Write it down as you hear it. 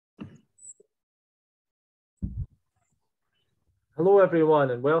Hello,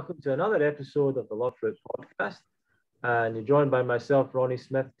 everyone, and welcome to another episode of the Love Fruit podcast. And you're joined by myself, Ronnie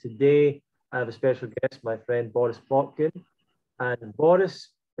Smith. Today, I have a special guest, my friend Boris Plotkin. And Boris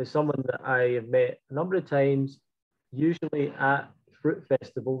is someone that I have met a number of times, usually at fruit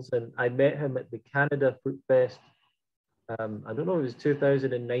festivals. And I met him at the Canada Fruit Fest. I don't know if it was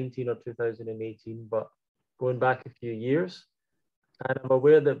 2019 or 2018, but going back a few years. And I'm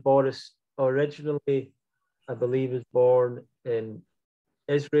aware that Boris originally, I believe, was born in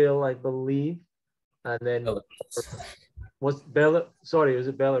Israel, I believe, and then Belarus. was Bela. Sorry, was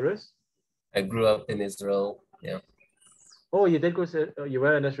it Belarus? I grew up in Israel. Yeah. Oh, you did go to. Oh, you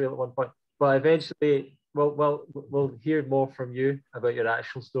were in Israel at one point, but eventually, we'll hear more from you about your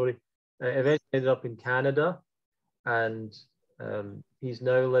actual story. Eventually, ended up in Canada, and he's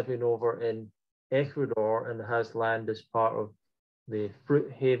now living over in Ecuador and has land as part of the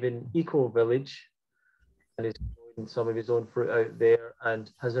Fruit Haven Eco Village, and he's growing some of his own fruit out there,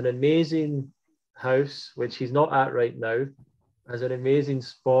 and has an amazing house, which he's not at right now, has an amazing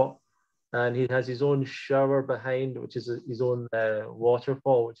spot, and he has his own shower behind, which is his own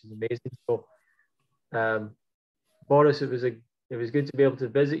waterfall, which is amazing. So, um, Boris, it was good to be able to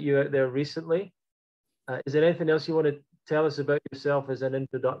visit you out there recently. Is there anything else you want to tell us about yourself as an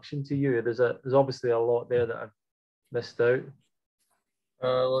introduction to you? There's obviously a lot there that I've missed out.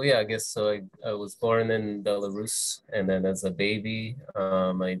 Well, yeah, I guess so. I was born in Belarus, and then as a baby,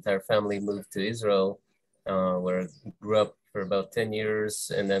 my entire family moved to Israel, where I grew up for about 10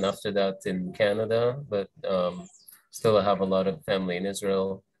 years, and then after that in Canada, but still I have a lot of family in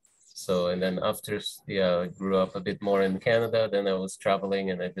Israel. So, and then after, yeah, I grew up a bit more in Canada, then I was traveling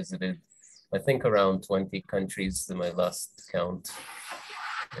and I visited, I think around 20 countries in my last count.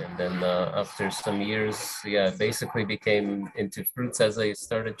 And then after some years, yeah, basically became into fruits as I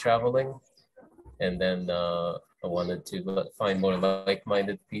started traveling. And then I wanted to find more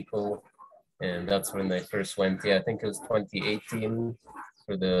like-minded people. And that's when I first went. Yeah, I think it was 2018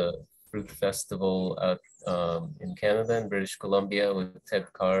 for the fruit festival in Canada, in British Columbia with Ted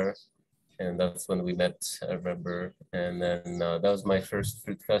Carr. And that's when we met, I remember. And then that was my first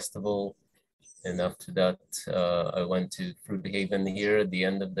fruit festival. And after that, I went to Fruit Haven here at the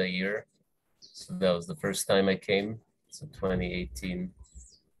end of the year. So that was the first time I came. So 2018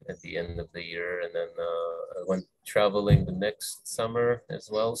 at the end of the year. And then I went traveling the next summer as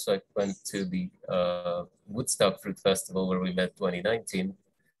well. So I went to the Woodstock Fruit Festival where we met 2019.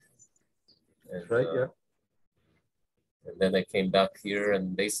 That's And, right, yeah. and then I came back here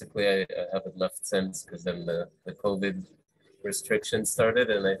and basically I haven't left since because then the COVID restrictions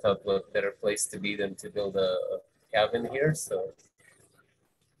started and I thought what better place to be than to build a cabin here. So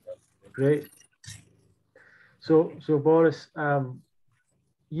Great. So Boris,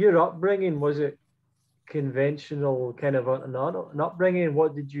 your upbringing, was it conventional kind of an upbringing?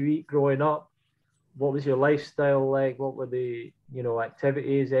 What did you eat growing up? What was your lifestyle like? What were the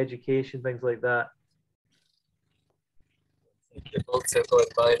activities, education, things like that? the boats are going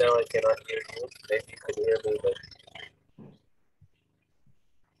by now. I cannot hear you. Maybe you can hear me, but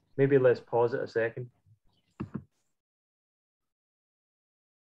Maybe let's pause it a second.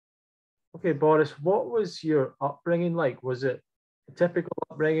 Okay, Boris, what was your upbringing like? Was it a typical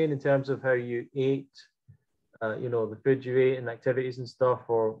upbringing in terms of how you ate, the food you ate and activities and stuff,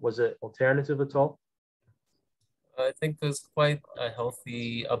 or was it alternative at all? I think it was quite a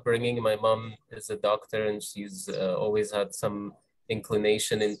healthy upbringing. My mom is a doctor and she's always had some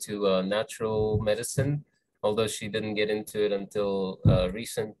inclination into natural medicine, although she didn't get into it until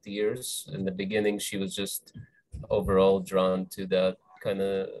recent years. In the beginning, she was just overall drawn to that kind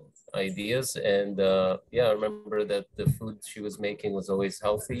of ideas. And yeah, I remember that the food she was making was always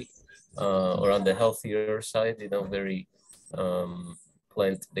healthy or on the healthier side, very um,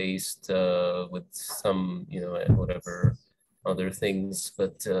 plant-based with some, whatever other things,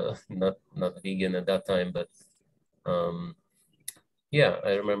 but not vegan at that time. But um, yeah,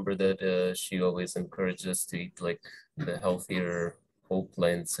 I remember that she always encouraged us to eat like the healthier whole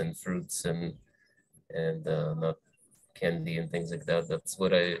plants and fruits and not candy and things like that. That's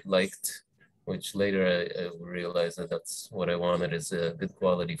what I liked, which later I realized that that's what I wanted is good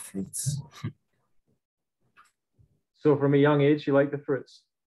quality fruits. So from a young age, you like the fruits.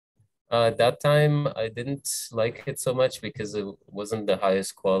 At that time, I didn't like it so much because it wasn't the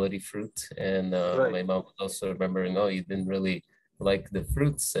highest quality fruit. And Right. my mom was also remembering, oh, you didn't really like the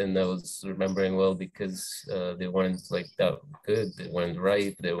fruits. And I was remembering, well, because they weren't like that good. They weren't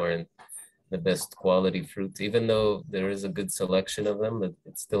ripe. They weren't the best quality fruit, even though there is a good selection of them, but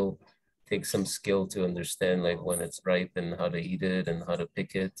it still takes some skill to understand like when it's ripe and how to eat it and how to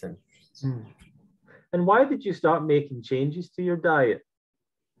pick it. And Hmm. And why did you start making changes to your diet?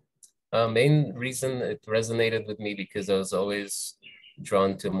 Main reason it resonated with me because I was always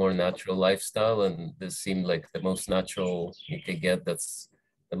drawn to a more natural lifestyle, and this seemed like the most natural you could get. That's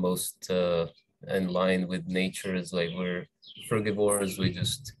the most in line with nature. Is like we're frugivores. We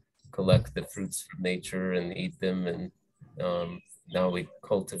just collect the fruits from nature and eat them, and now we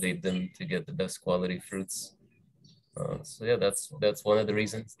cultivate them to get the best quality fruits. So yeah, that's one of the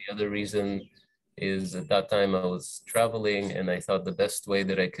reasons. The other reason is at that time I was traveling, and I thought the best way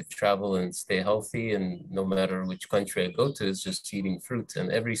that I could travel and stay healthy, and no matter which country I go to, is just eating fruit.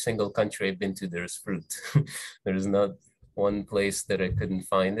 And every single country I've been to, there's fruit. There's not one place that I couldn't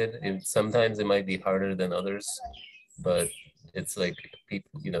find it. Sometimes it might be harder than others, but it's like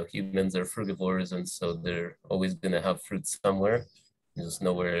people, humans are frugivores, and so they're always gonna have fruit somewhere. You just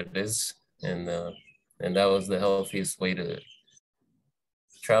know where it is, and that was the healthiest way to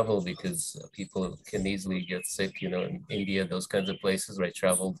travel because people can easily get sick, in India, those kinds of places where I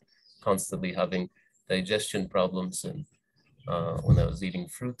traveled, constantly having digestion problems. And when I was eating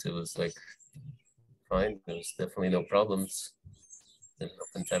fruit, it was like fine. There was definitely no problems and no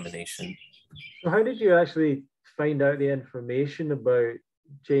contamination. So how did you actually find out the information about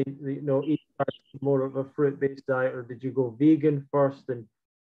eating more of a fruit-based diet, or did you go vegan first? And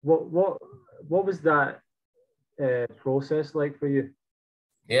what was that process like for you?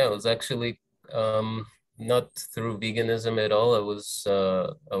 Yeah, it was actually not through veganism at all. I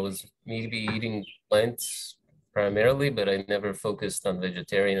was maybe eating plants primarily, but I never focused on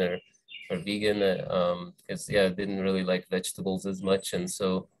vegetarian or vegan because yeah, I didn't really like vegetables as much. And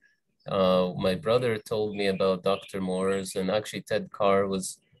so my brother told me about Dr. Moore's, and actually Ted Carr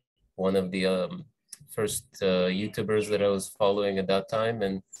was one of the first YouTubers that I was following at that time.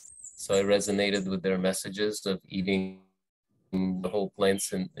 And so I resonated with their messages of eating the whole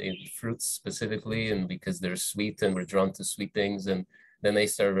plants and fruits specifically, and because they're sweet and we're drawn to sweet things. And then I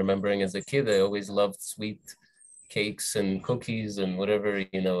started remembering as a kid, I always loved sweet cakes and cookies and whatever,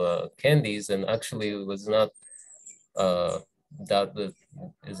 candies. And actually it was not uh, that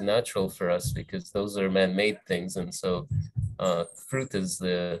is natural for us because those are man-made things. And so fruit is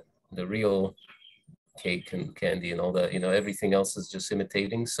the real cake and candy and all that, everything else is just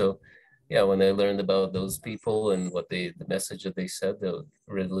imitating. So yeah, when I learned about those people and the message that they said, that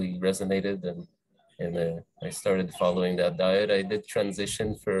really resonated, and I started following that diet. I did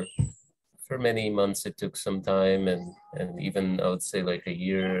transition for many months. It took some time, and even I would say like a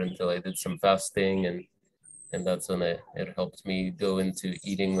year until I did some fasting, and that's when it helped me go into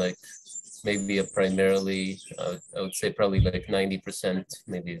eating like maybe a primarily, I would say probably like 90%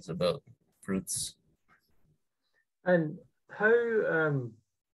 maybe is about fruits. And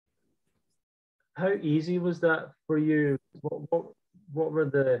how easy was that for you? What were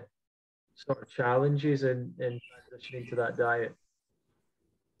the sort of challenges in transitioning to that diet?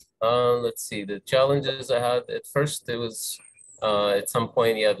 Let's see, the challenges I had at first, it was at some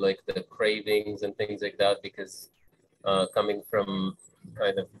point you had like the cravings and things like that because coming from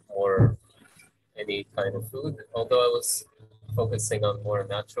kind of more any kind of food, although I was focusing on more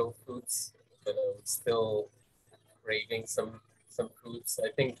natural foods, but I was still craving some foods. I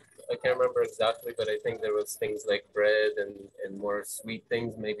think I can't remember exactly, but I think there was things like bread and more sweet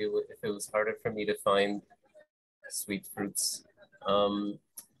things. Maybe if it was harder for me to find sweet fruits.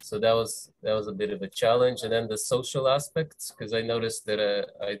 So that was a bit of a challenge. And then the social aspects, because I noticed that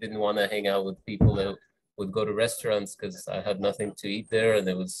I didn't want to hang out with people that would go to restaurants because I had nothing to eat there, and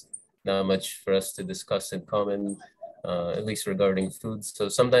there was not much for us to discuss in common, at least regarding food. So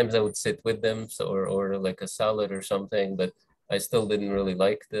sometimes I would sit with them, or order like a salad or something, but I still didn't really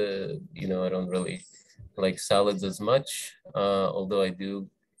like I don't really like salads as much, although I do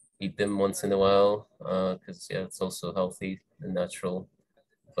eat them once in a while because yeah, it's also healthy and natural.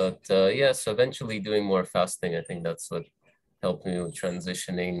 But yeah, so eventually doing more fasting, I think that's what helped me with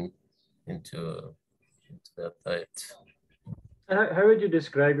transitioning into that diet. And how would you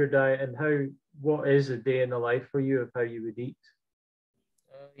describe your diet, and what is a day in the life for you of how you would eat?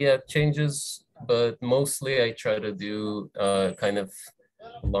 Yeah, it changes, but mostly I try to do kind of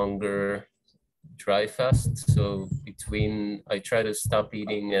longer dry fast. So I try to stop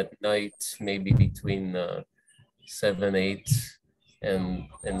eating at night, maybe between 7, 8, and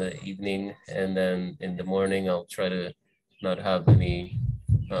in the evening, and then in the morning I'll try to not have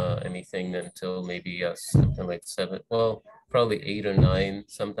anything until maybe something like 7. Well, probably 8 or 9.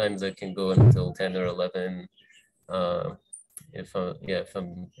 Sometimes I can go until 10 or 11. Uh, if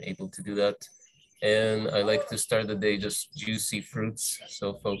I'm able to do that. And I like to start the day just juicy fruits.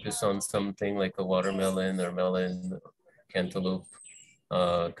 So focus on something like a watermelon or melon, cantaloupe,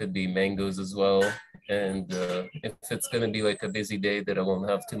 Could be mangoes as well. And if it's gonna be like a busy day that I won't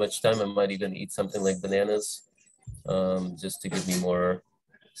have too much time, I might even eat something like bananas, just to give me more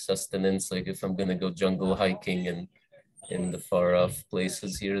sustenance. Like if I'm gonna go jungle hiking and in the far off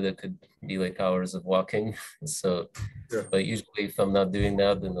places here that could be like hours of walking. So, Sure. but usually if I'm not doing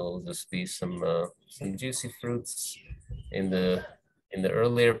that, then it'll just be some juicy fruits in the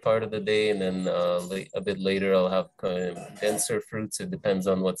earlier part of the day, and then a bit later I'll have kind of denser fruits. It depends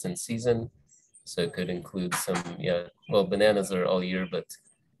on what's in season. So it could include some, yeah, well, bananas are all year, but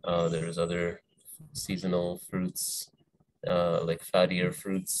there's other seasonal fruits, like fattier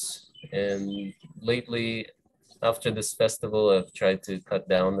fruits. And lately, after this festival, I've tried to cut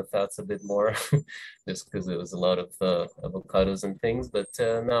down the fats a bit more, just because it was a lot of avocados and things. But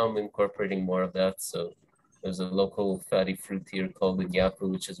now I'm incorporating more of that. So there's a local fatty fruit here called the yapu,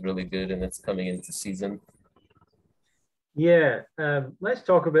 which is really good, and it's coming into season. Yeah, let's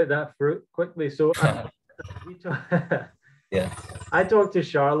talk about that fruit quickly. So, Yeah. I talked to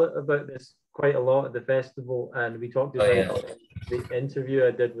Charlotte about this quite a lot at the festival, and we talked Oh, about yeah. the interview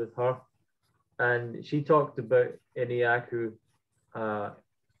I did with her, and she talked about Iniaku uh,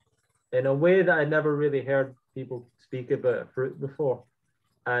 in a way that I never really heard people speak about a fruit before.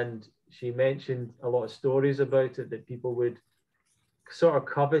 And she mentioned a lot of stories about it, that people would sort of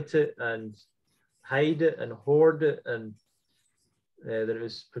covet it and hide it and hoard it, and that it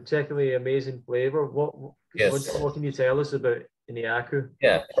was particularly amazing flavor. Yes. What can you tell us about Iniaku?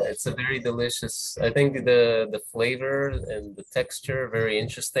 Yeah, it's a very delicious. I think the flavor and the texture very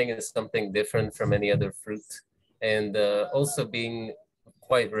interesting. It's something different from any other fruit, and also being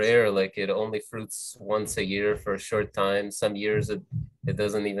quite rare. Like it only fruits once a year for a short time. Some years it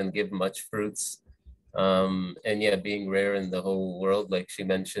doesn't even give much fruits. And yeah, being rare in the whole world, like she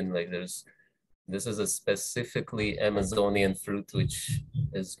mentioned, like this is a specifically Amazonian fruit, which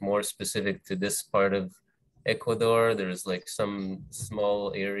is more specific to this part of Ecuador. There's like some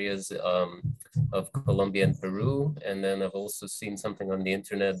small areas of Colombia and Peru. And then I've also seen something on the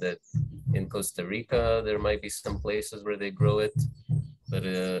internet that in Costa Rica, there might be some places where they grow it, but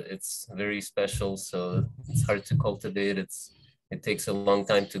it's very special. So it's hard to cultivate. It takes a long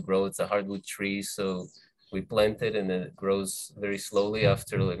time to grow. It's a hardwood tree. So we plant it and it grows very slowly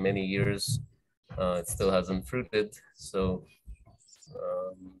after like many years. It still hasn't fruited. So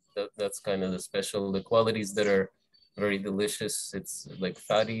that's kind of the special, the qualities that are very delicious. It's like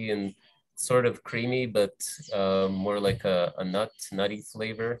fatty and sort of creamy, but more like a nutty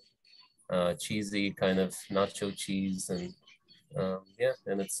flavor, cheesy kind of nacho cheese. And yeah,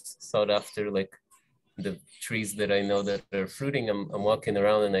 and it's sought after. Like the trees that I know that are fruiting, I'm walking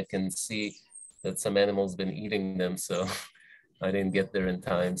around and I can see that some animals been eating them. So I didn't get there in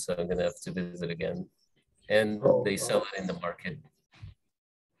time, so I'm gonna have to visit again. And they sell it in the market.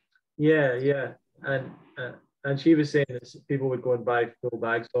 Yeah, yeah, and uh, and she was saying that people would go and buy full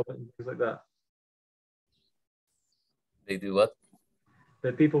bags of it and things like that. They do what?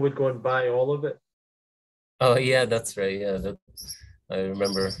 That people would go and buy all of it. Oh yeah, that's right. Yeah, I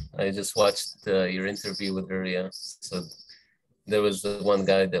remember. I just watched your interview with her. Yeah, so there was the one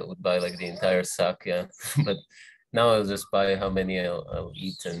guy that would buy like the entire sack. Yeah, but now I'll just buy how many I'll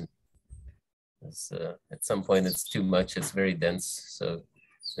eat, and at some point it's too much. It's very dense, so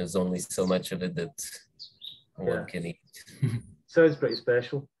there's only so much of it that one can eat. Sounds pretty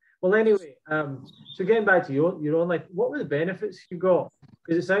special. Well, anyway, so getting back to your own life, what were the benefits you got?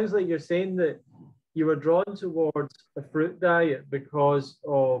 Because it sounds like you're saying that you were drawn towards a fruit diet because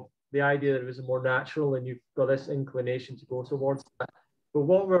of the idea that it was more natural and you've got this inclination to go towards that.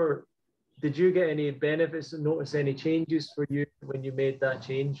 But did you get any benefits and notice any changes for you when you made that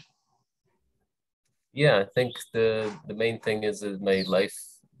change? Yeah, I think the main thing is that my life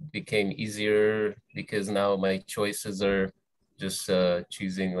became easier because now my choices are just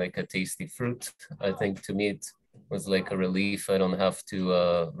choosing like a tasty fruit. I think to me it was like a relief. I don't have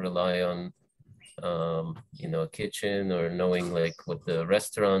to rely on a kitchen or knowing like what the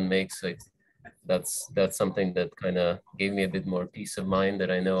restaurant makes. Like that's something that kind of gave me a bit more peace of mind that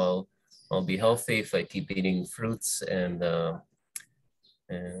I know I'll be healthy if I keep eating fruits. And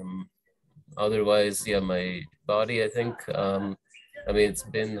otherwise, yeah, my body, I think, I mean, it's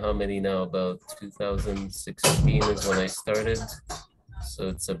been how many now? About 2016 is when I started. So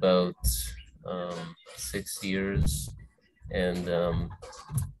it's about 6 years. And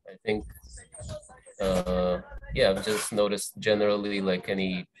I think, yeah, I've just noticed generally like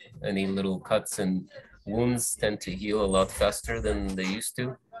any little cuts and wounds tend to heal a lot faster than they used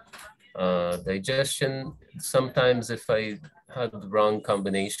to. Digestion, sometimes if I had the wrong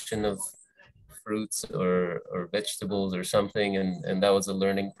combination of fruits or vegetables or something. And that was a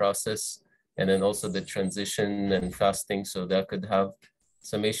learning process. And then also the transition and fasting, so that could have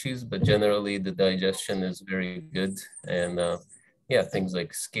some issues, but generally the digestion is very good. And yeah, things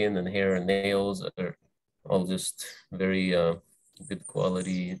like skin and hair and nails are all just very good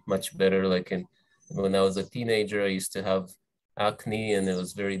quality, much better. Like when I was a teenager, I used to have acne and it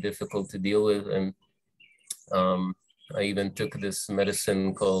was very difficult to deal with. And I even took this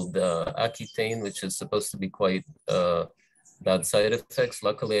medicine called Accutane, which is supposed to be quite bad side effects.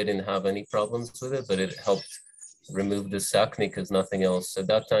 Luckily, I didn't have any problems with it, but it helped remove this acne because nothing else. At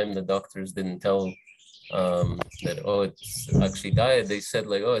that time, the doctors didn't tell that, oh, it's actually diet. They said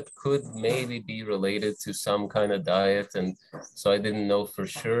like, oh, it could maybe be related to some kind of diet. And so I didn't know for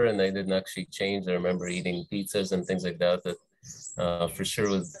sure, and I didn't actually change. I remember eating pizzas and things like that, that for sure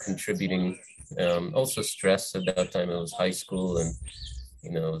was contributing. Also stress at that time. It was high school and,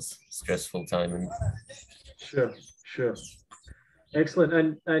 you know, it was stressful time. And Sure, sure.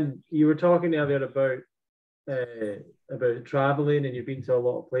 Excellent. And you were talking earlier about traveling, and you've been to a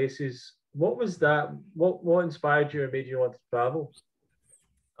lot of places. What was that? What inspired you or made you want to travel?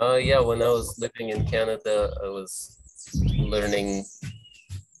 Yeah, when I was living in Canada, I was learning.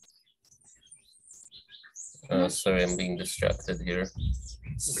 Sorry, I'm being distracted here.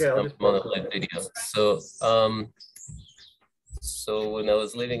 Okay, I'll just I'm on a live video. So when I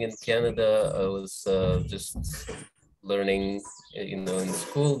was living in Canada, I was just learning, you know, in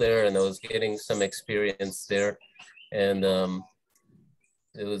school there, and I was getting some experience there, and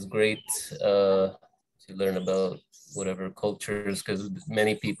it was great to learn about whatever cultures, because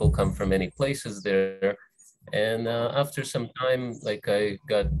many people come from many places there. And after some time, like I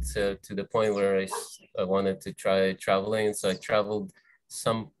got to the point where I wanted to try traveling. So I traveled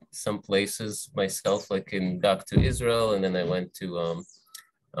some places myself, like back to Israel, and then I went to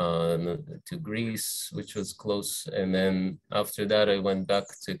Greece, which was close. And then after that, I went back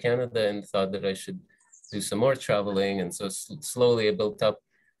to Canada and thought that I should do some more traveling. And so slowly I built up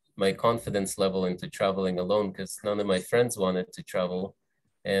my confidence level into traveling alone because none of my friends wanted to travel.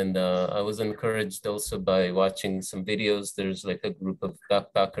 And I was encouraged also by watching some videos. There's like a group of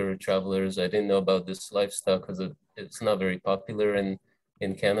backpacker travelers. I didn't know about this lifestyle because it's not very popular in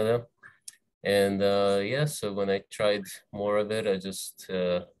Canada. And yeah, so when I tried more of it, I just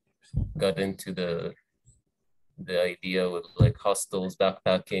got into the idea with like hostels,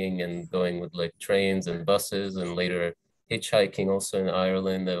 backpacking, and going with like trains and buses, and later hitchhiking also in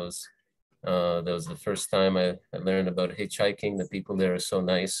Ireland. That was the first time I learned about hitchhiking. The people there are so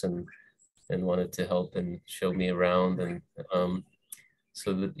nice and wanted to help and show me around. And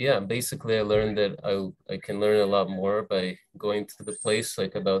so that, yeah, basically I learned that I can learn a lot more by going to the place,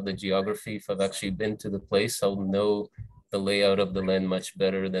 like about the geography. If I've actually been to the place, I'll know the layout of the land much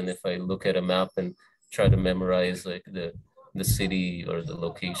better than if I look at a map and try to memorize like the city or the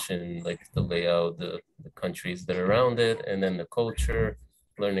location, like the layout, the countries that are around it, and then the culture,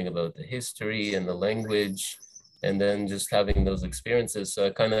 learning about the history and the language, and then just having those experiences. So I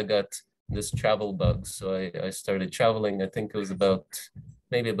kind of got this travel bug. So I started traveling. I think it was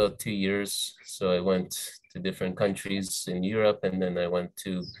maybe about 2 years. So I went to different countries in Europe, and then I went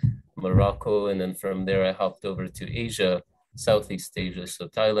to Morocco. And then from there, I hopped over to Asia, Southeast Asia, so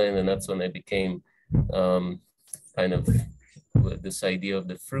Thailand. And that's when I became kind of with this idea of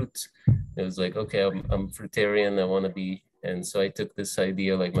the fruit. It was like, okay, I'm fruitarian, I want to be. And so I took this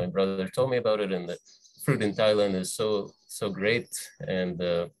idea, like my brother told me about it, and the fruit in Thailand is so great. And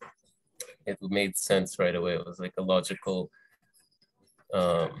it made sense right away. It was like a logical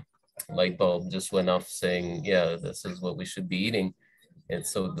light bulb just went off saying, yeah, this is what we should be eating.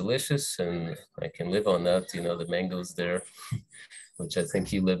 It's so delicious and I can live on that, you know, the mangoes there, which I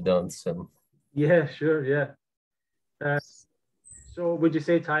think you lived on. So Yeah, sure, yeah. So would you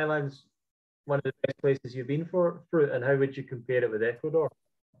say Thailand's one of the best places you've been for fruit, and how would you compare it with Ecuador?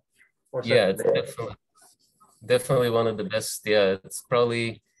 Or yeah, South it's America? definitely one of the best. Yeah, it's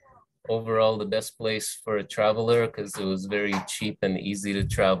probably overall the best place for a traveler because it was very cheap and easy to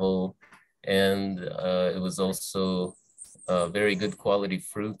travel. And it was also very good quality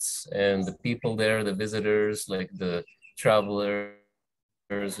fruits. And the people there, the visitors, like the travelers,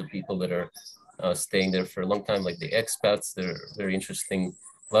 the people that are staying there for a long time, like the expats, they're very interesting.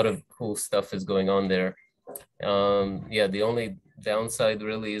 A lot of cool stuff is going on there. Yeah, the only downside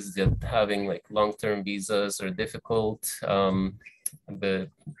really is that having like long-term visas are difficult. But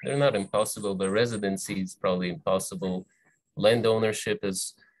they're not impossible, but residency is probably impossible. Land ownership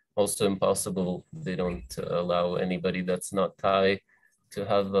is also impossible. They don't allow anybody that's not Thai to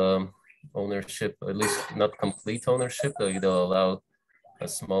have ownership, at least not complete ownership. They'll allow a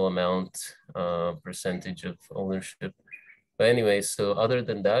small amount, percentage of ownership. But anyway, so other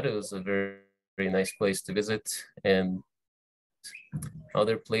than that, it was a very, very nice place to visit. And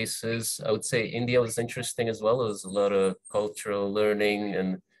other places, I would say India was interesting as well. It was a lot of cultural learning,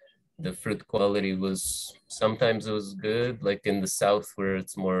 and the fruit quality was, sometimes it was good, like in the south where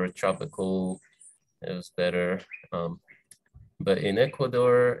it's more tropical, it was better. But in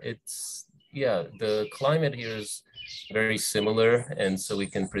Ecuador, it's, yeah, the climate here is very similar. And so we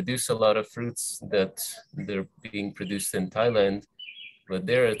can produce a lot of fruits that they're being produced in Thailand, but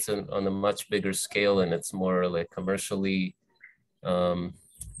there it's on a much bigger scale, and it's more like commercially,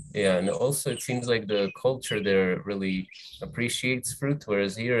 yeah, and also it seems like the culture there really appreciates fruit,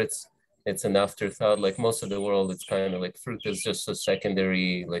 whereas here it's an afterthought. Like most of the world, it's kind of like fruit is just a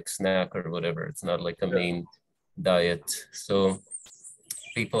secondary like snack or whatever. It's not like a main diet. So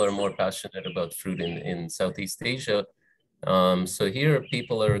people are more passionate about fruit in Southeast Asia. So here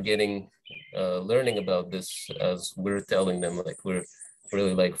people are getting learning about this as we're telling them, like we're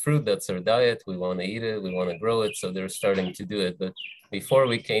really like fruit, that's our diet, we want to eat it, we want to grow it. So they're starting to do it. But before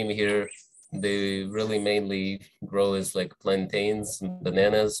we came here, they really mainly grow as like plantains,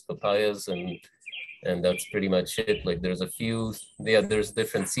 bananas, papayas, and that's pretty much it. Like there's a few, yeah, there's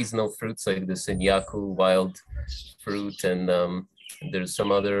different seasonal fruits like the Sinyaku wild fruit, and there's some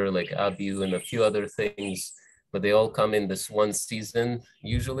other like abu and a few other things, but they all come in this one season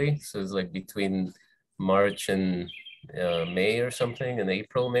usually. So it's like between March and May or something, and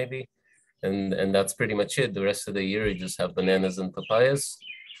April maybe. And that's pretty much it. The rest of the year you just have bananas and papayas.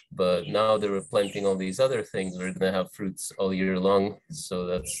 But now they're planting all these other things. We're gonna have fruits all year long. So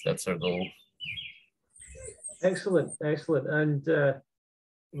that's our goal. Excellent, excellent. And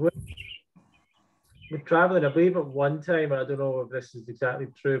with, with traveling, I believe at one time, I don't know if this is exactly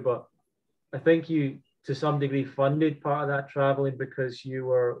true, but I think you, to some degree, funded part of that traveling because you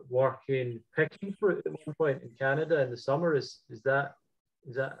were working picking fruit at one point in Canada in the summer. Is that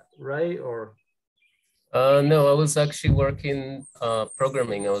right? Or No, I was actually working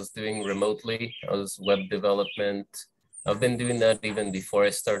programming. I was doing remotely. I was web development. I've been doing that even before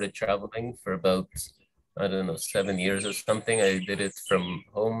I started traveling for about, I don't know, 7 years or something. I did it from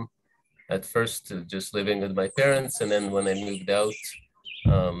home at first, just living with my parents. And then when I moved out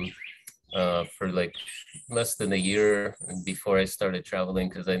um, for like less than a year before I started traveling,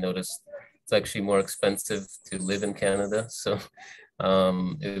 because I noticed it's actually more expensive to live in Canada. So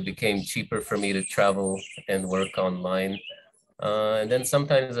it became cheaper for me to travel and work online. And then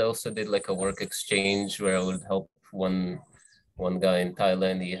sometimes I also did like a work exchange where I would help one guy in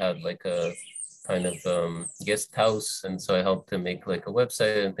Thailand. He had like a kind of guest house, and so I helped him make like a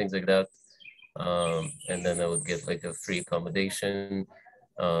website and things like that. And then I would get like a free accommodation,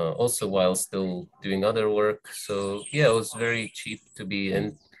 also while still doing other work. So yeah, it was very cheap to be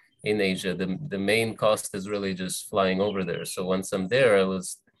in Asia. The main cost is really just flying over there. So once I'm there, I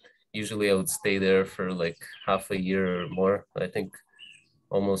would stay there for like half a year or more. I think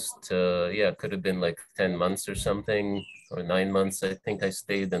almost, yeah, it could have been like 10 months or something, or 9 months, I think I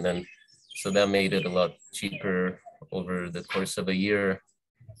stayed. And then, so that made it a lot cheaper over the course of a year.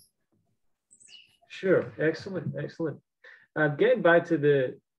 sure, excellent, excellent. Getting back to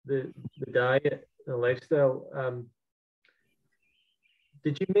the diet, the lifestyle.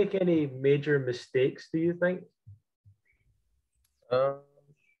 Did you make any major mistakes, do you think? Uh,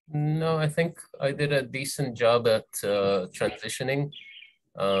 no, I think I did a decent job at transitioning.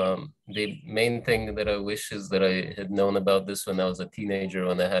 The main thing that I wish is that I had known about this when I was a teenager,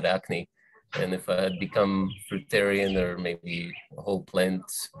 when I had acne. And if I had become fruitarian or maybe whole plant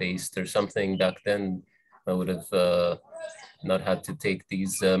based or something back then, I would have not had to take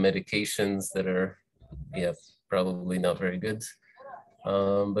these medications that are, yeah, probably not very good.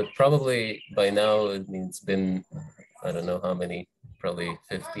 But probably by now, I mean, it's been, I don't know how many, probably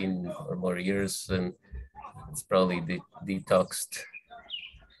 15 or more years, and it's probably detoxed.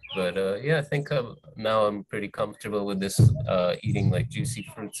 But yeah, I think now I'm pretty comfortable with this, eating like juicy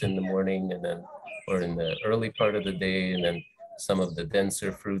fruits in the morning, and then, or in the early part of the day, and then some of the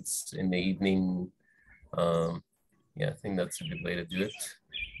denser fruits in the evening. Um, yeah, I think that's a good way to do it.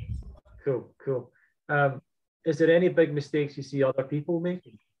 Cool, cool. Is there any big mistakes you see other people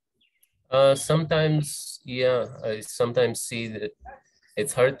making? Sometimes, yeah, I sometimes see that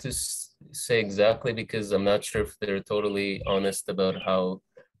it's hard to say exactly because I'm not sure if they're totally honest about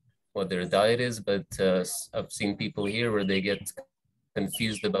what their diet is, but I've seen people here where they get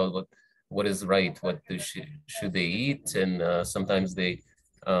confused about what is right, should they eat, and sometimes they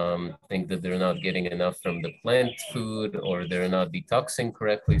think that they're not getting enough from the plant food, or they're not detoxing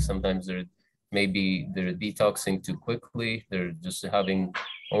correctly. Sometimes they're maybe they're detoxing too quickly. They're just having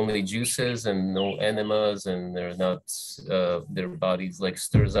only juices and no enemas, and they're not, their bodies like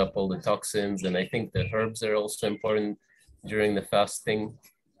stirs up all the toxins. And I think the herbs are also important during the fasting.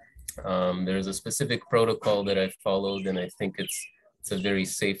 There's a specific protocol that I followed, and I think it's a very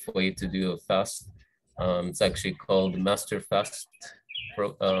safe way to do a fast. It's actually called the Master Fast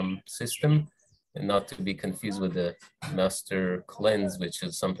system, and not to be confused with the Master Cleanse, which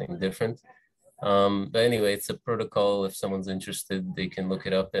is something different. But anyway, it's a protocol. If someone's interested, they can look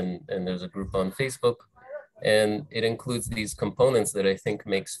it up, and there's a group on Facebook, and it includes these components that I think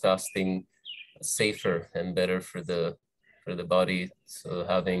makes fasting safer and better for the body. So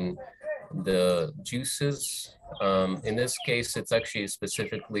having the juices, in this case, it's actually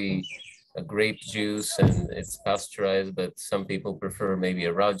specifically a grape juice and it's pasteurized, but some people prefer maybe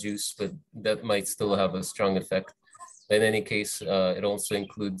a raw juice, but that might still have a strong effect. In any case, it also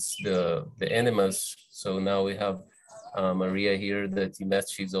includes the enemas. So now we have Maria here that you met.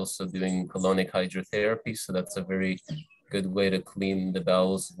 She's also doing colonic hydrotherapy. So that's a very good way to clean the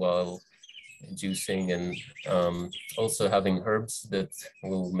bowels while juicing, and also having herbs that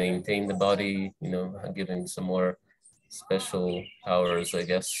will maintain the body, you know, giving some more special powers, I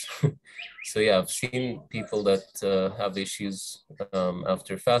guess. So yeah, I've seen people that have issues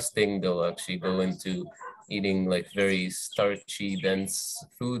after fasting. They'll actually go into eating like very starchy, dense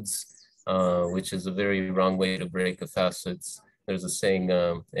foods, which is a very wrong way to break a fast. So there's a saying,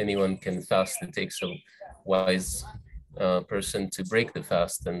 anyone can fast. It takes a wise person to break the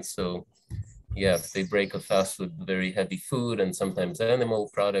fast. And so yeah, if they break a fast with very heavy food and sometimes animal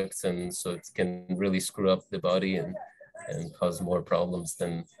products, and so it can really screw up the body and cause more problems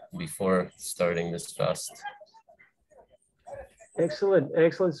than before starting this fast. Excellent,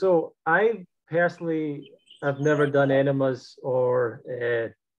 excellent. So I personally have never done enemas or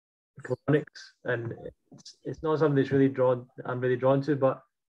colonics, and it's not something that's really I'm really drawn to. But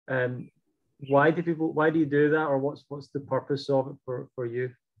why do you do that, or what's the purpose of it for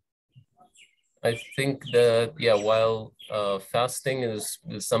you? I think that, yeah, while fasting is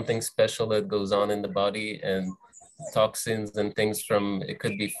something special that goes on in the body, and toxins and things from, it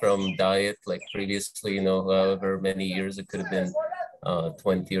could be from diet, like previously, you know, however many years, it could have been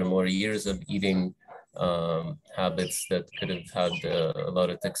 20 or more years of eating habits that could have had a lot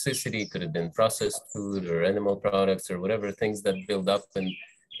of toxicity, could have been processed food or animal products or whatever, things that build up and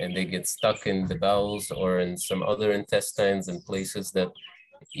they get stuck in the bowels or in some other intestines and places that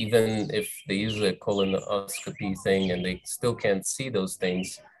even if they use a colonoscopy thing and they still can't see those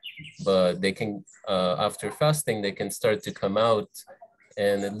things, but they can, after fasting, they can start to come out,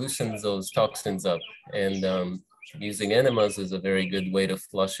 and it loosens those toxins up. And using enemas is a very good way to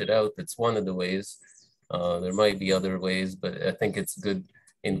flush it out. It's one of the ways. There might be other ways, but I think it's good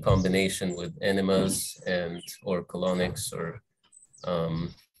in combination with enemas or colonics, or of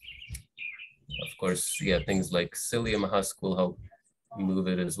course, yeah, things like psyllium husk will help move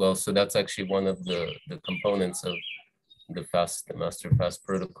it as well. So that's actually one of the components of the master fast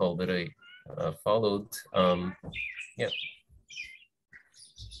protocol that I followed. Yeah.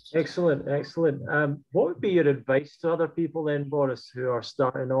 Excellent, excellent. What would be your advice to other people then, Boris, who are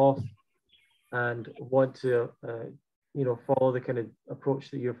starting off and want to, follow the kind of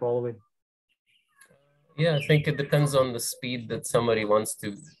approach that you're following? Yeah, I think it depends on the speed that somebody wants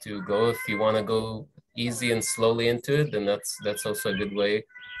to go. If you want to go easy and slowly into it, then that's also a good way.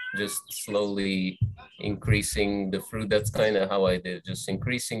 Just slowly increasing the fruit. That's kind of how I did. Just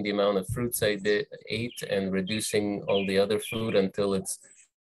increasing the amount of fruits I ate and reducing all the other food until it's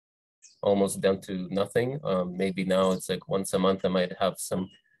almost down to nothing. Maybe now it's like once a month I might have some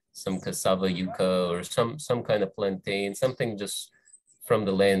cassava yuca or some kind of plantain, something just from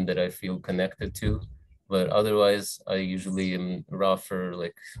the land that I feel connected to. But otherwise, I usually am raw for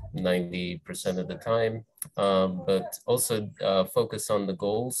like 90% of the time. But also focus on the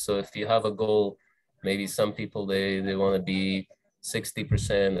goals. So if you have a goal, maybe some people, they want to be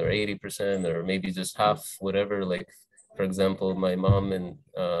 60% or 80%, or maybe just half, whatever. Like, for example, my mom and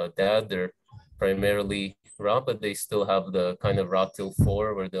dad, they're primarily raw, but they still have the kind of raw till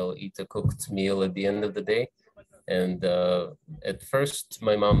 4, where they'll eat a cooked meal at the end of the day. And at first,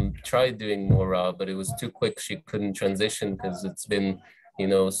 my mom tried doing more raw, but it was too quick. She couldn't transition because it's been,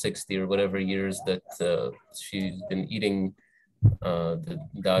 60 or whatever years that she's been eating the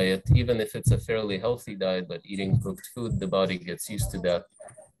diet. Even if it's a fairly healthy diet, but eating cooked food, the body gets used to that.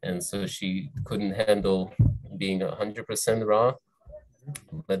 And so she couldn't handle being 100% raw.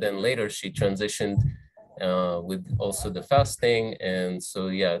 But then later she transitioned with also the fasting. And so,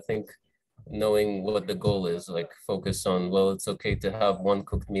 yeah, I think knowing what the goal is, like focus on, well, it's okay to have one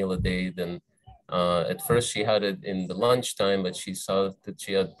cooked meal a day, then At first, she had it in the lunchtime, but she saw that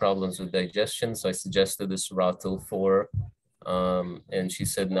she had problems with digestion. So I suggested this raw till 4, and she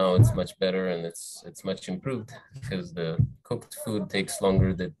said now it's much better and it's much improved because the cooked food takes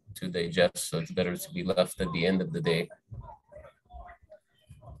longer to digest. So it's better to be left at the end of the day.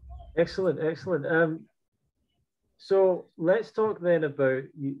 Excellent, excellent. So let's talk then about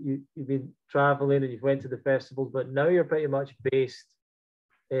you've been traveling and you've went to the festivals, but now you're pretty much based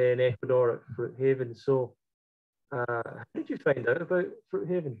in Ecuador at Fruit Haven. So how did you find out about Fruit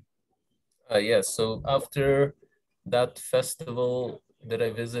Haven? Yeah, so after that festival that I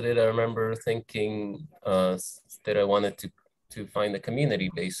visited, I remember thinking that I wanted to find a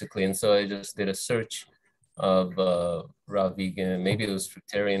community basically. And so I just did a search of raw vegan, maybe it was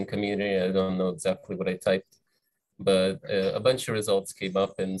fruitarian community. I don't know exactly what I typed, but a bunch of results came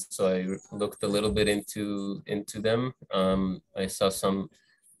up. And so I looked a little bit into them. I saw some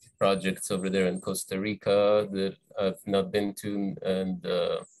projects over there in Costa Rica that I've not been to, and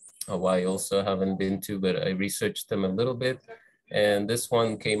Hawaii also haven't been to, but I researched them a little bit. And this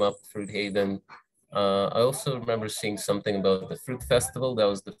one came up, Fruit Haven. I also remember seeing something about the fruit festival. That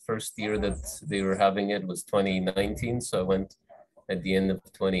was the first year that they were having it, was 2019. So I went at the end of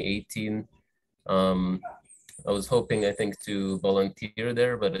 2018. I was hoping, I think, to volunteer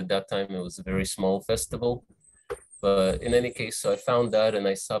there, but at that time it was a very small festival. But in any case, so I found that and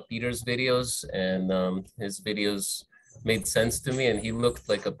I saw Peter's videos, and his videos made sense to me, and he looked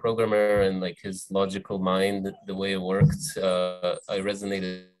like a programmer, and like his logical mind, the way it worked, I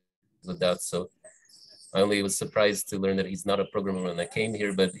resonated with that. So I only was surprised to learn that he's not a programmer when I came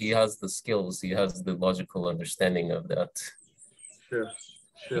here, but he has the skills, he has the logical understanding of that. Sure,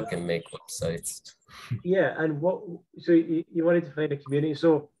 sure. He can make websites. Yeah, and so you wanted to find a community.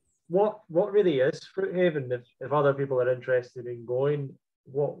 So what really is Fruit Haven? If other people are interested in going,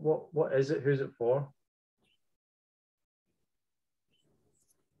 what is it? Who's it for?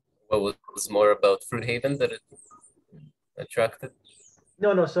 What was more about Fruit Haven that it attracted?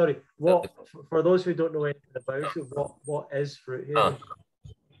 No, sorry. For those who don't know anything about it, what is Fruit Haven?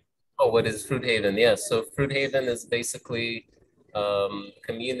 Oh, what is Fruit Haven? Yeah, so Fruit Haven is basically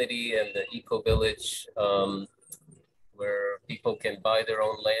community and the eco village where people can buy their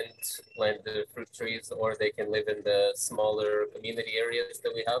own land, plant the fruit trees, or they can live in the smaller community areas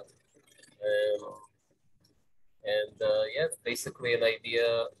that we have. Yeah, it's basically an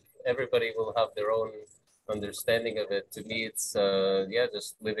idea. Everybody will have their own understanding of it. To me, it's yeah,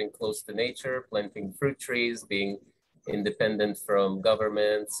 just living close to nature, planting fruit trees, being independent from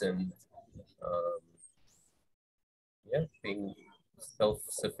governments, and yeah, being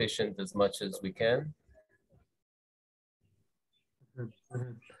self-sufficient as much as we can.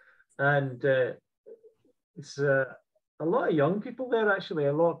 Mm-hmm. And it's a lot of young people there, actually.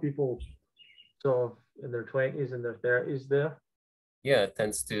 A lot of people sort of in their 20s and their 30s there. Yeah, it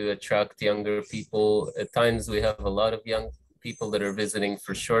tends to attract younger people. At times we have a lot of young people that are visiting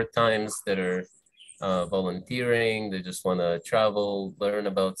for short times, that are volunteering. They just want to travel, learn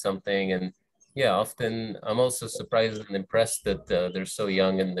about something. And yeah, often I'm also surprised and impressed that they're so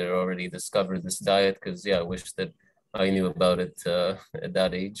young and they're already discovered this diet, because yeah, I wish that I knew about it at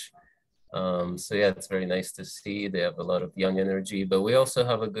that age. So yeah, it's very nice to see. They have a lot of young energy, but we also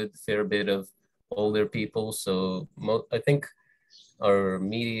have a good fair bit of older people. So I think our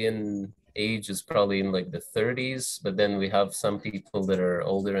median age is probably in like the 30s, but then we have some people that are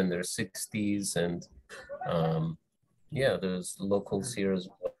older in their 60s, and yeah, there's locals here as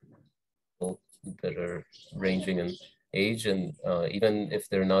well that are ranging in age, and even if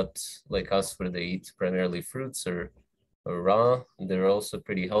they're not like us where they eat primarily fruits or raw, they're also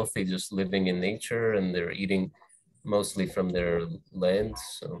pretty healthy, just living in nature, and they're eating mostly from their land.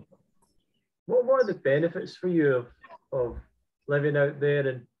 So what are the benefits for you of living out there,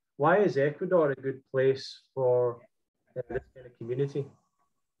 and why is Ecuador a good place for this kind of community?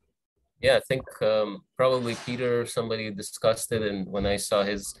 Yeah, I think probably Peter, somebody discussed it, and when I saw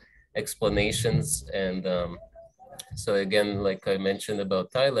his explanations, and so again, like I mentioned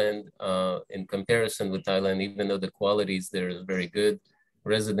about Thailand, in comparison with Thailand, even though the qualities there is very good,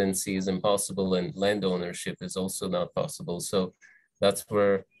 residency is impossible, and land ownership is also not possible. So that's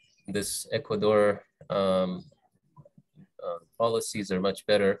where this Ecuador policies are much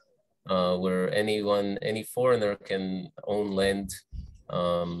better, where any foreigner can own land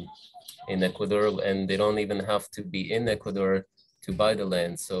in Ecuador, and they don't even have to be in Ecuador to buy the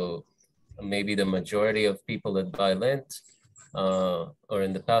land. So maybe the majority of people that buy land, or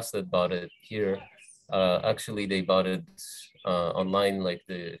in the past that bought it here, actually they bought it online, like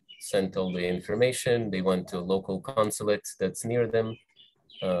they sent all the information, they went to a local consulate that's near them,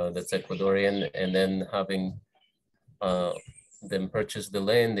 that's Ecuadorian, and then having them purchase the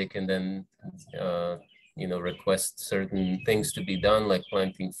land, they can then request certain things to be done, like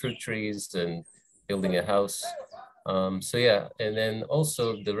planting fruit trees and building a house. So yeah, and then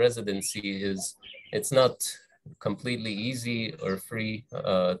also the residency it's not completely easy or free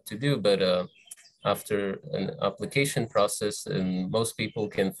to do, but after an application process, and most people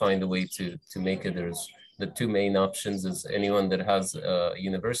can find a way to make it. There's the two main options is anyone that has a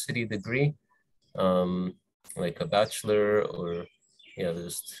university degree, like a bachelor, or yeah,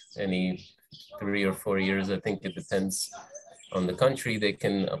 there's any 3 or 4 years. I think it depends on the country. They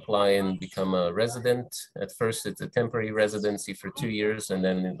can apply and become a resident. At first, it's a temporary residency for 2 years, and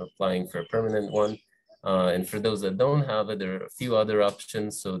then applying for a permanent one. And for those that don't have it, there are a few other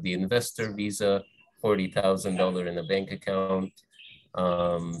options. So the investor visa, $40,000 in a bank account,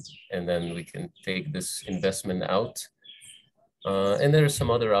 and then we can take this investment out. And there are some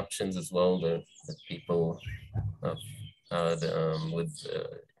other options as well that people with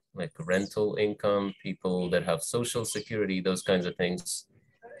like rental income, people that have social security, those kinds of things.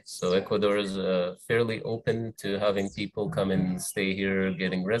 So Ecuador is fairly open to having people come and stay here,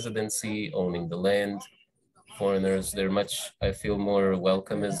 getting residency, owning the land. Foreigners, they're much, I feel, more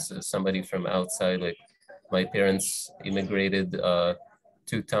welcome as somebody from outside. Like my parents immigrated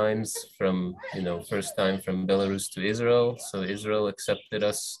 2 times from, first time from Belarus to Israel. So Israel accepted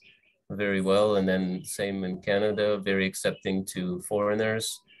us very well. And then same in Canada, very accepting to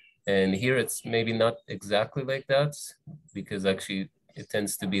foreigners. And here it's maybe not exactly like that, because actually it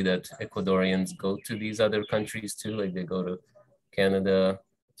tends to be that Ecuadorians go to these other countries too, like they go to Canada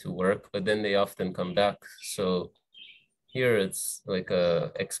to work, but then they often come back. So here it's like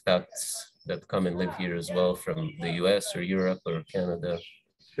expats that come and live here as well from the US or Europe or Canada.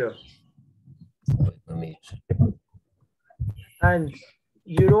 Sure. And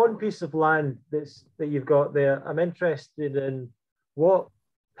your own piece of land that you've got there, I'm interested in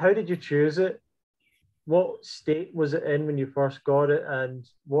how did you choose it? What state was it in when you first got it? And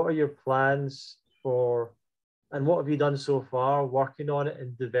what are your plans for, and what have you done so far working on it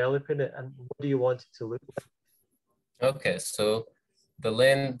and developing it? And what do you want it to look like? Okay, so the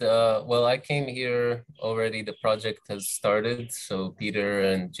land, well, I came here already, the project has started. So Peter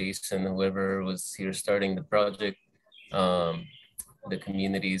and Jason, whoever was here starting the project, the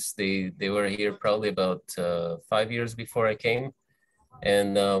communities, they were here probably about 5 years before I came.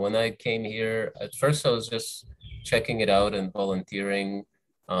 And when I came here, at first I was just checking it out and volunteering.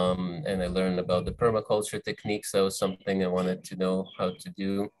 And I learned about the permaculture techniques. That was something I wanted to know how to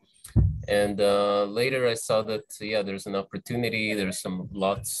do. And later I saw that, yeah, there's an opportunity. There's some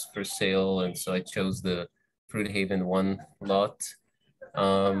lots for sale. And so I chose the Fruit Haven 1 lot.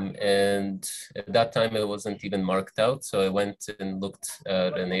 And at that time it wasn't even marked out. So I went and looked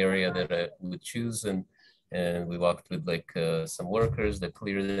at an area that I would choose, and we walked with like some workers that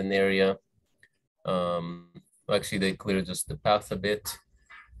cleared an area. Actually, they cleared just the path a bit.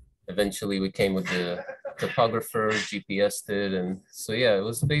 Eventually, we came with the topographer, GPS'd it, and so yeah, it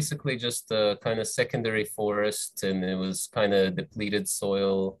was basically just a kind of secondary forest, and it was kind of depleted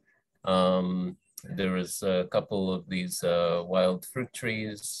soil. There was a couple of these wild fruit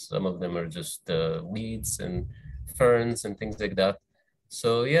trees. Some of them are just weeds and ferns and things like that.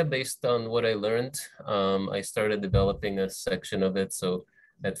 So yeah, based on what I learned, I started developing a section of it. So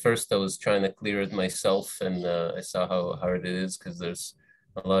at first I was trying to clear it myself, and I saw how hard it is because there's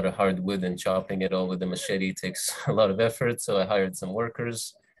a lot of hardwood, and chopping it all with a machete takes a lot of effort. So I hired some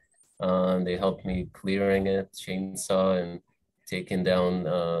workers, and they helped me clearing it, chainsaw, and taking down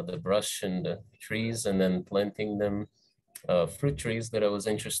the brush and the trees, and then planting them, fruit trees that I was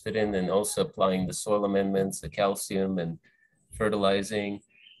interested in, and also applying the soil amendments, the calcium, and fertilizing.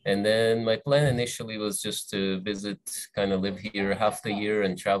 And then my plan initially was just to visit, kind of live here half the year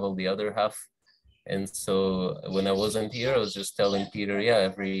and travel the other half. And so when I wasn't here, I was just telling Peter, yeah,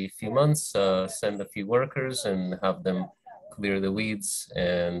 every few months, send a few workers and have them clear the weeds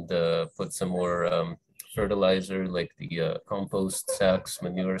and put some more fertilizer, like the compost sacks,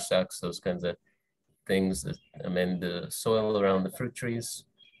 manure sacks, those kinds of things that amend the soil around the fruit trees.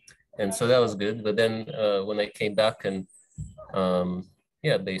 And so that was good. But then when I came back and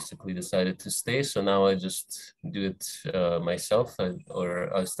yeah, basically decided to stay. So now I just do it myself,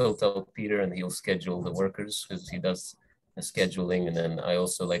 or I still tell Peter and he'll schedule the workers because he does the scheduling. And then I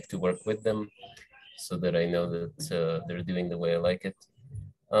also like to work with them so that I know that they're doing the way I like it.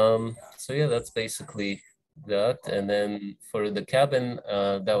 So yeah, that's basically that. And then for the cabin,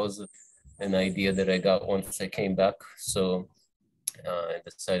 that was an idea that I got once I came back. So I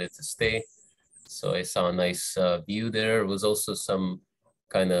decided to stay. So I saw a nice view there. It was also some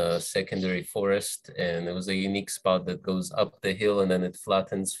kind of secondary forest, and it was a unique spot that goes up the hill and then it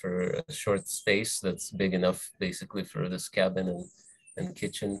flattens for a short space that's big enough basically for this cabin and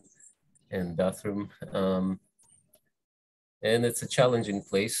kitchen and bathroom. And it's a challenging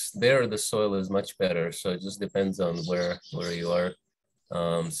place. There, the soil is much better, so it just depends on where you are.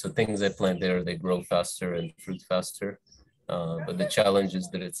 So things I plant there, they grow faster and fruit faster. But the challenge is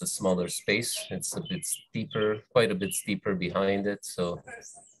that it's a smaller space. It's a bit steeper, quite a bit steeper behind it. So,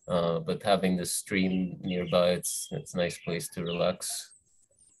 but having the stream nearby, it's a nice place to relax.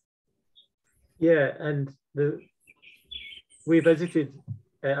 Yeah, and we visited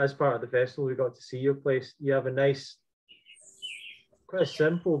as part of the festival. We got to see your place. You have a nice, quite a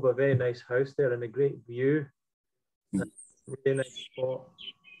simple but very nice house there, and a great view. Really nice spot.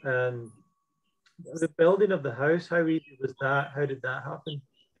 And the building of the house, how easy was that? How did that happen?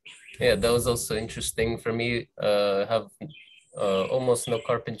 Yeah, that was also interesting for me. Have almost no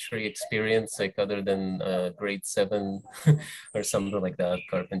carpentry experience, like other than grade 7 or something like that,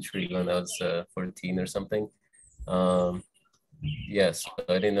 carpentry when I was 14 or something. Yes,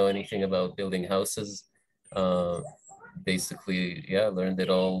 I didn't know anything about building houses. Basically, yeah, learned it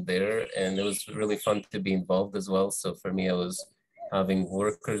all there, and it was really fun to be involved as well. So for me, I was having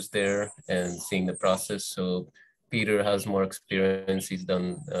workers there and seeing the process. So Peter has more experience. He's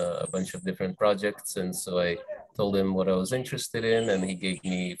done a bunch of different projects, and so I told him what I was interested in, and he gave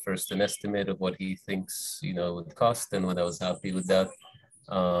me first an estimate of what he thinks, you know, would cost, and when I was happy with that,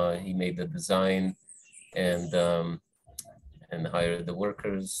 he made the design and hired the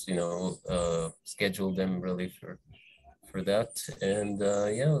workers, you know, scheduled them really for that. And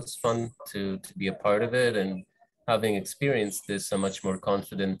yeah, it was fun to be a part of it. And having experienced this, I'm much more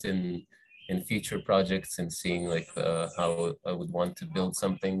confident in future projects and seeing like how I would want to build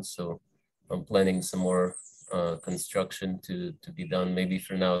something. So I'm planning some more construction to be done. Maybe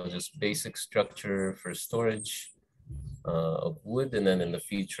for now, just basic structure for storage of wood, and then in the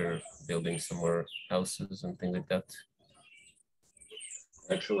future, building some more houses and things like that.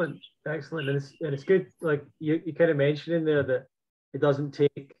 Excellent, excellent, and it's good. Like you kind of mentioned in there that it doesn't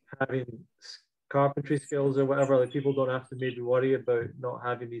take having carpentry skills or whatever. Like people don't have to maybe worry about not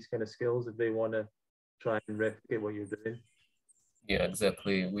having these kind of skills if they want to try and replicate what you're doing. Yeah,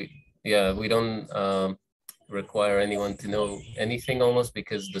 exactly. We don't require anyone to know anything almost,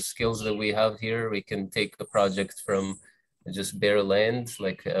 because the skills that we have here, we can take a project from just bare land,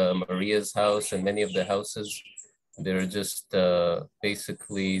 like Maria's house and many of the houses. They're just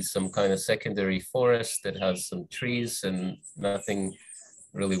basically some kind of secondary forest that has some trees and nothing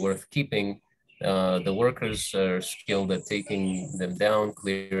really worth keeping. The workers are skilled at taking them down,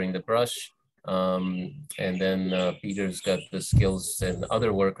 clearing the brush. And then Peter's got the skills and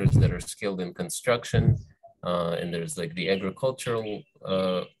other workers that are skilled in construction. And there's like the agricultural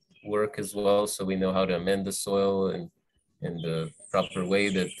work as well. So we know how to amend the soil and in the proper way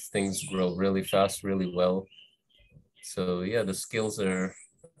that things grow really fast, really well. So yeah, the skills are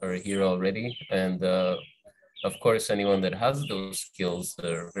here already. And of course, anyone that has those skills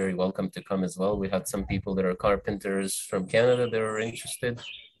are very welcome to come as well. We had some people that are carpenters from Canada that are interested,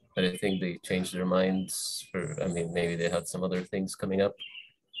 but I think they changed their minds I mean, maybe they had some other things coming up.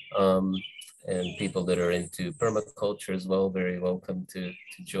 And people that are into permaculture as well, very welcome to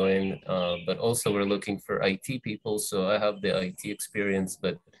join. But also we're looking for IT people. So I have the IT experience,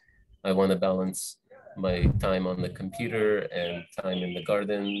 but I want to balance my time on the computer and time in the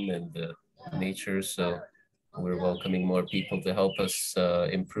garden and the nature. So we're welcoming more people to help us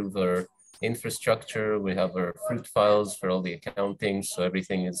improve our infrastructure. We have our fruit files for all the accounting, so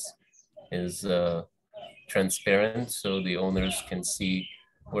everything is transparent, so the owners can see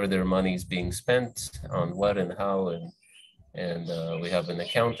where their money is being spent on what and how. And we have an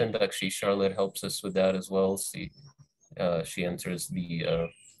accountant. Actually, Charlotte helps us with that as well. She enters the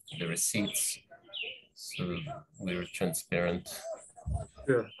receipts, so we're transparent.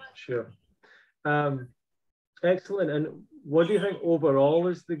 Sure. Excellent. And what do you think overall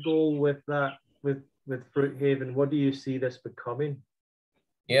is the goal with that, with Fruit Haven? What do you see this becoming?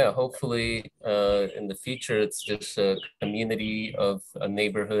 Yeah, hopefully in the future, it's just a community of a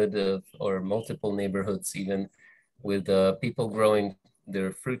neighborhood or multiple neighborhoods even, with people growing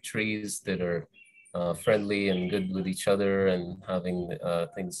their fruit trees that are friendly and good with each other, and having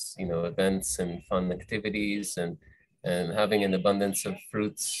things, you know, events and fun activities, and having an abundance of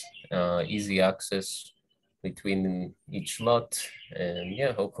fruits, easy access between each lot, and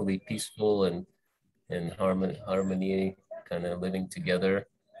yeah, hopefully peaceful and harmony, kind of living together.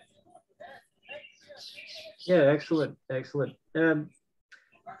 Yeah, excellent. You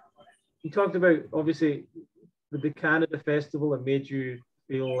talked about obviously with the Canada Festival, it made you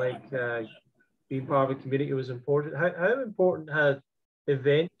feel like being part of a community was important. How important had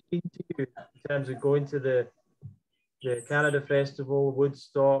events been to you in terms of going to the Canada Festival,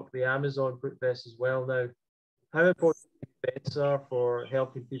 Woodstock, the Amazon Fruit Fest as well now? How important events are for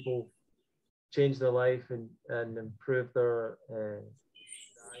helping people change their life and improve their diet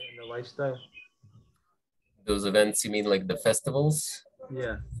and their lifestyle? Those events, you mean like the festivals?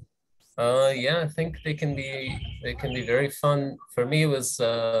 Yeah. Yeah, I think they can be very fun. For me, it was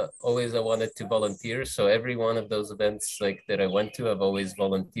always I wanted to volunteer. So every one of those events like that I went to, I've always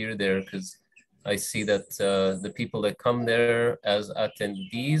volunteered there because I see that the people that come there as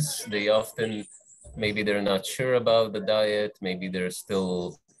attendees, they often maybe they're not sure about the diet, maybe they're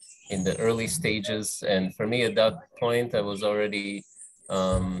still in the early stages. And for me at that point, I was already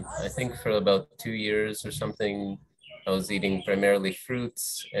I think for about 2 years or something, I was eating primarily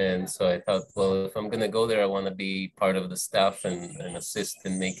fruits. And so I thought, well, if I'm going to go there, I want to be part of the staff and assist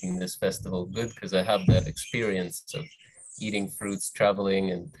in making this festival good because I have that experience of eating fruits, traveling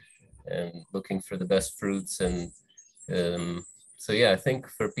and looking for the best fruits. And so, yeah, I think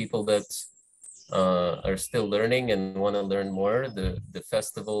for people that are still learning and want to learn more, the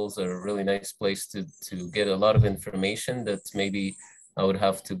festivals are a really nice place to get a lot of information that maybe I would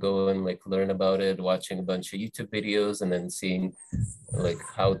have to go and like learn about it, watching a bunch of YouTube videos and then seeing like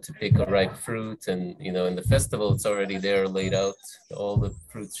how to pick a ripe fruit. And, you know, in the festival, it's already there laid out. All the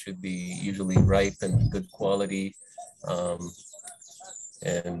fruits should be usually ripe and good quality.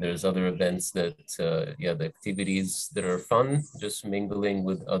 And there's other events that, yeah, the activities that are fun, just mingling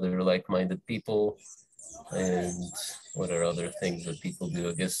with other like-minded people. And what are other things that people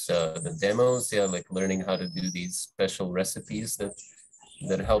do? I guess the demos, yeah, like learning how to do these special recipes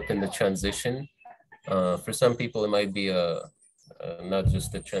that help in the transition. For some people, it might be not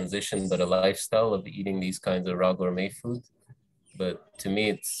just a transition, but a lifestyle of eating these kinds of raw gourmet food. But to me,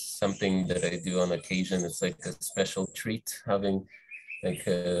 it's something that I do on occasion. It's like a special treat, having like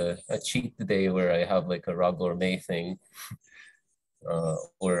a cheat day where I have like a raw gourmet thing,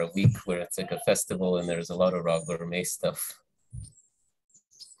 or a week where it's like a festival and there's a lot of raw gourmet stuff.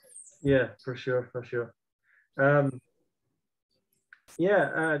 Yeah, for sure, for sure. Um,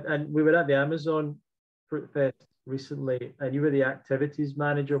 yeah, and we were at the Amazon Fruit Fest recently, and you were the activities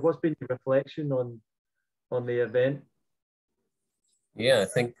manager. What's been your reflection on the event? Yeah, I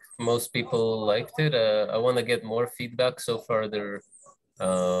think most people liked it. I want to get more feedback. So far,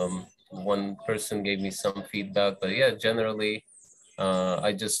 one person gave me some feedback, but yeah, generally,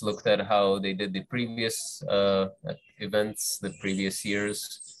 I just looked at how they did the previous events, the previous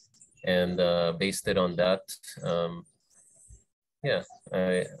years, and based it on that. Yeah,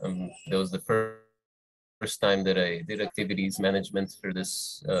 that was the first time that I did activities management for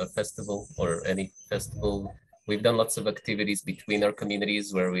this festival or any festival. We've done lots of activities between our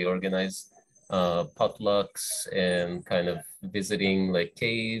communities where we organize potlucks and kind of visiting like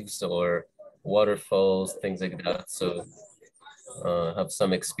caves or waterfalls, things like that. So have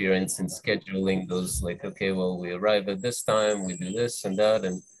some experience in scheduling those, like, okay, well, we arrive at this time, we do this and that.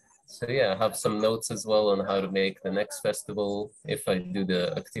 And so, yeah, I have some notes as well on how to make the next festival. If I do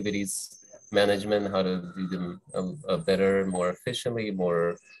the activities management, how to do them a better, more efficiently,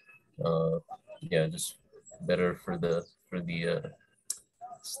 more, yeah, just better for the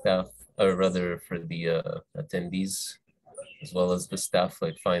staff, or rather for the attendees, as well as the staff,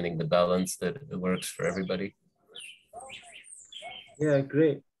 like finding the balance that it works for everybody. Yeah,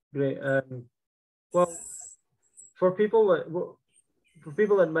 great, great. Well, for people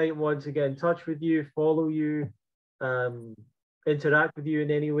that might want to get in touch with you, follow you, interact with you in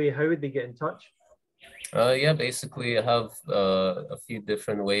any way, how would they get in touch? Yeah, basically I have a few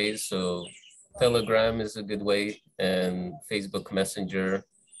different ways. So Telegram is a good way, and Facebook Messenger.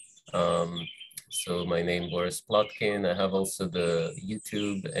 So my name Boris Plotkin. I have also the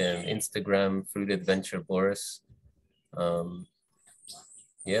YouTube and Instagram Fruit Adventure Boris.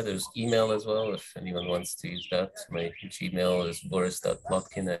 Yeah, there's email as well if anyone wants to use that. My Gmail is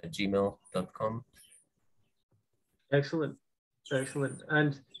boris.plotkin@gmail.com. Excellent, excellent.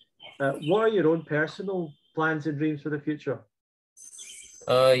 And what are your own personal plans and dreams for the future?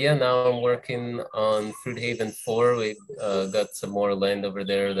 Yeah, now I'm working on Fruit Haven 4. We got some more land over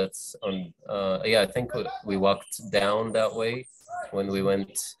there that's on, yeah, I think we walked down that way when we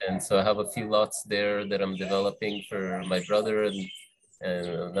went. And so I have a few lots there that I'm developing for my brother and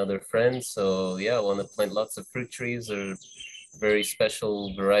another friend. So yeah, I want to plant lots of fruit trees or very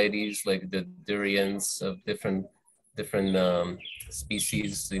special varieties like the durians of different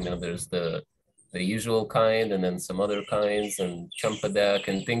species. You know, there's the usual kind and then some other kinds and champadak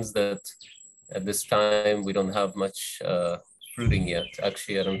and things that at this time we don't have much fruiting yet.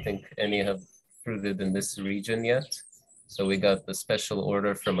 Actually, I don't think any have fruited in this region yet. So we got the special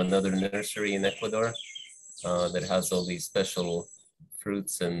order from another nursery in Ecuador that has all these special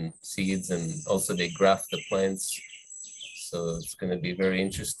fruits and seeds, and also they graft the plants. So it's going to be very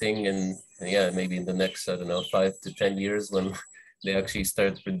interesting. And yeah, maybe in the next, I don't know, 5 to 10 years when they actually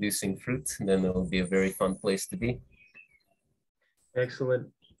start producing fruit, then it'll be a very fun place to be. Excellent.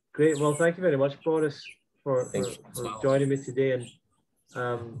 Great. Well, thank you very much, Boris, for joining me today.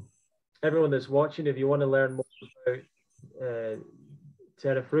 And everyone that's watching, if you want to learn more about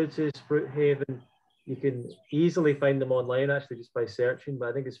Terra Frutis, Fruit Haven, you can easily find them online actually just by searching, but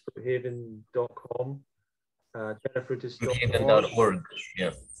I think it's fruithaven.com, terrafrutis.org. Fruithaven.org,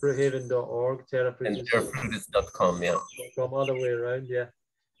 yeah. Fruithaven.org, terrafrutis. And terrafrutis.com, yeah. Other way around, yeah.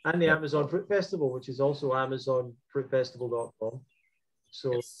 And the Amazon Fruit Festival, which is also amazonfruitfestival.com.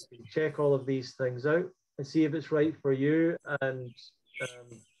 So yes. you can check all of these things out and see if it's right for you. And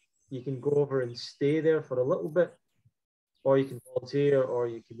you can go over and stay there for a little bit, or you can volunteer, or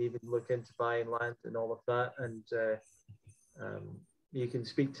you can even look into buying land and all of that. And you can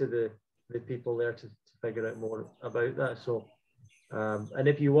speak to the people there to figure out more about that. So, and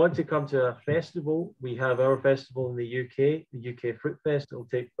if you want to come to a festival, we have our festival in the UK Fruit Fest. It will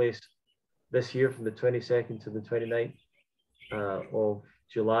take place this year from the 22nd to the 29th of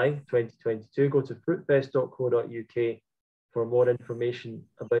July 2022. Go to fruitfest.co.uk for more information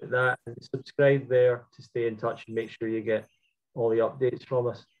about that, and subscribe there to stay in touch and make sure you get all the updates from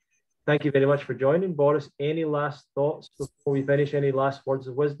us. Thank you very much for joining. Boris, any last thoughts before we finish? Any last words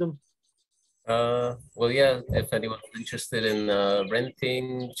of wisdom? Well, yeah, if anyone's interested in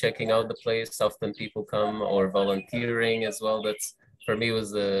renting, checking out the place, often people come, or volunteering as well. That's, for me,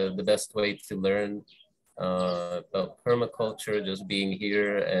 was the best way to learn about permaculture, just being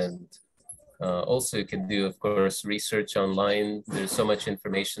here. And also you can do, of course, research online. There's so much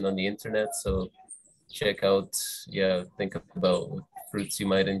information on the internet, so check out, think about what fruits you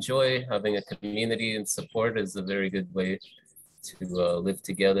might enjoy. Having a community and support is a very good way to live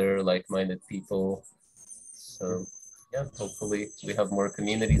together, like-minded people. So yeah, hopefully we have more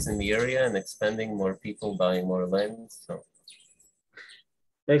communities in the area and expanding, more people buying more land. So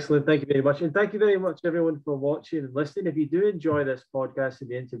excellent. Thank you very much. And thank you very much, everyone, for watching and listening. If you do enjoy this podcast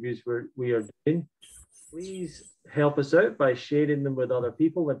and the interviews we are doing, please help us out by sharing them with other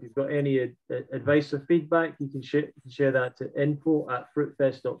people. If you've got any advice or feedback, you can share that to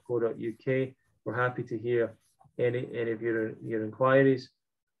info@fruitfest.co.uk. We're happy to hear any of your inquiries.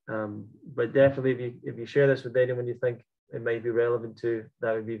 But definitely, if you share this with anyone you think it might be relevant to,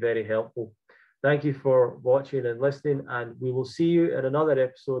 that would be very helpful. Thank you for watching and listening, and we will see you in another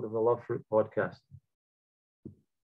episode of the Love Fruit Podcast.